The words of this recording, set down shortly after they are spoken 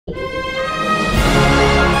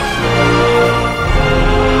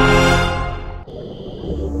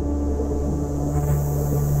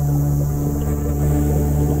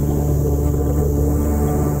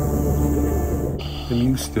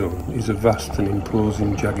is a vast and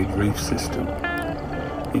imposing jagged reef system.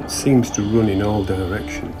 It seems to run in all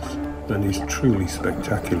directions and is truly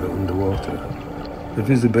spectacular underwater. The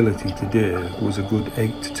visibility today was a good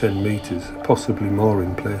 8 to 10 metres, possibly more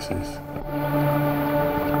in places.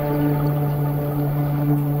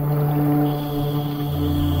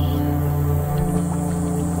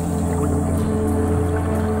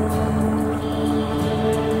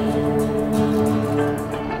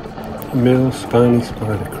 A male spiny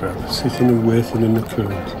spider crab sitting and waiting in the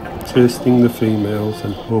current, tasting the females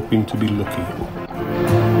and hoping to be lucky.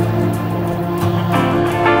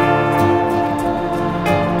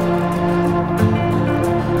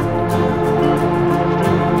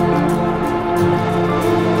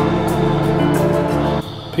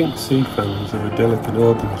 Pink sea fans are a delicate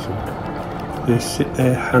organism. They sit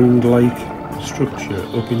their hand-like structure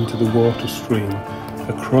up into the water stream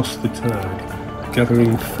across the tide,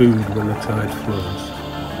 gathering food when the tide flows.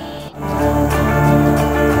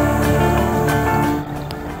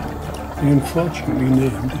 The unfortunately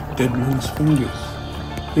named dead man's fingers.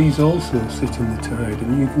 These also sit in the tide,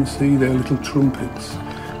 and you can see their little trumpets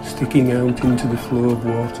sticking out into the flow of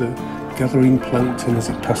water, gathering plankton as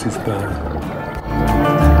it passes by.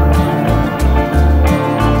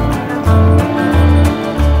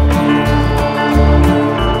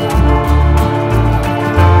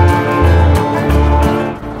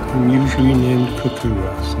 Unusually named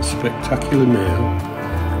cuckoo-wrasse, a spectacular male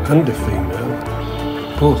and a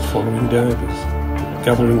female, both following divers,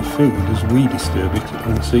 gathering food as we disturb it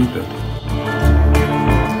on the seabed.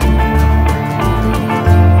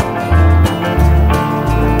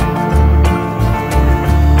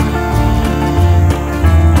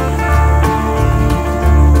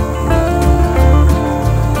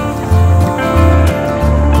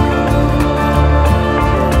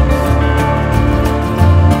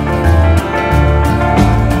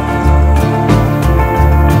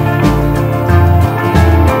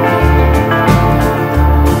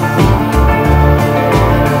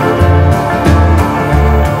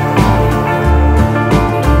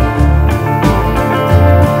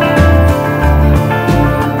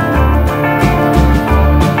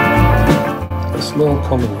 A small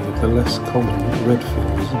colony of the less common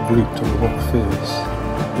redfin is grouped on the rock face.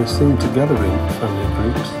 They seem to gather in family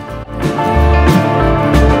groups.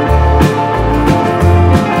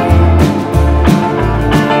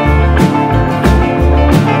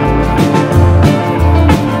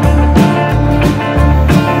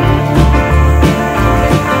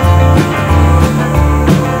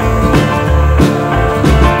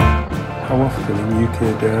 How often in UK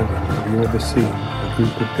diving have you ever seen a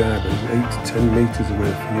group of divers 8 to 10 metres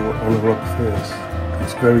away from you on a rock face?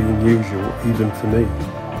 It's very unusual even for me.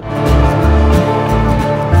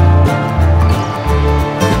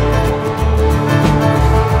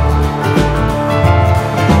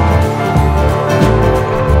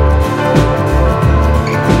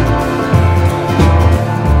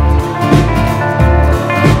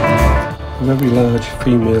 A very large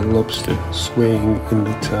female lobster swaying in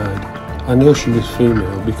the tide. I know she was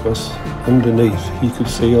female because underneath you could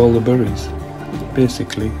see all the berries,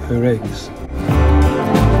 basically her eggs.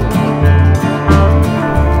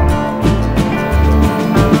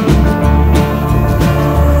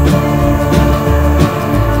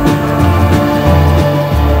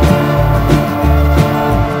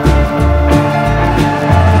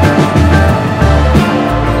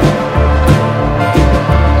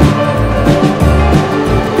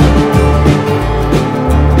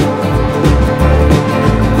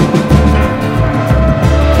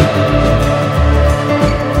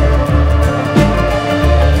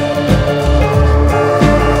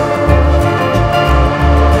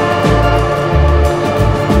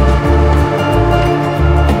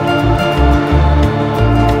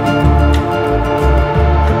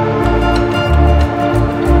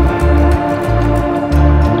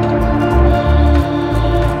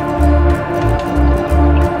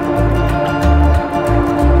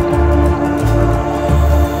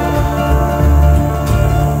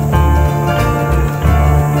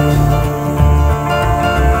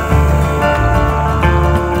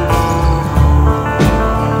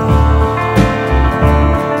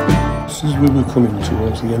 As we were coming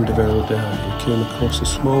towards the end of our dive, we came across a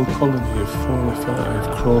small colony of 4 or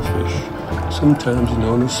 5 crawfish, sometimes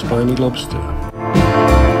known as spiny lobster.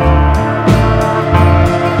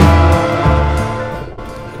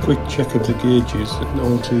 A quick check of the gauges, and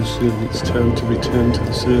all too soon it's time to return to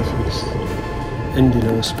the surface, ending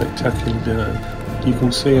our spectacular dive. You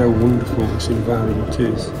can see how wonderful this environment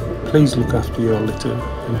is. Please look after your litter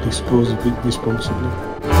and dispose of it responsibly.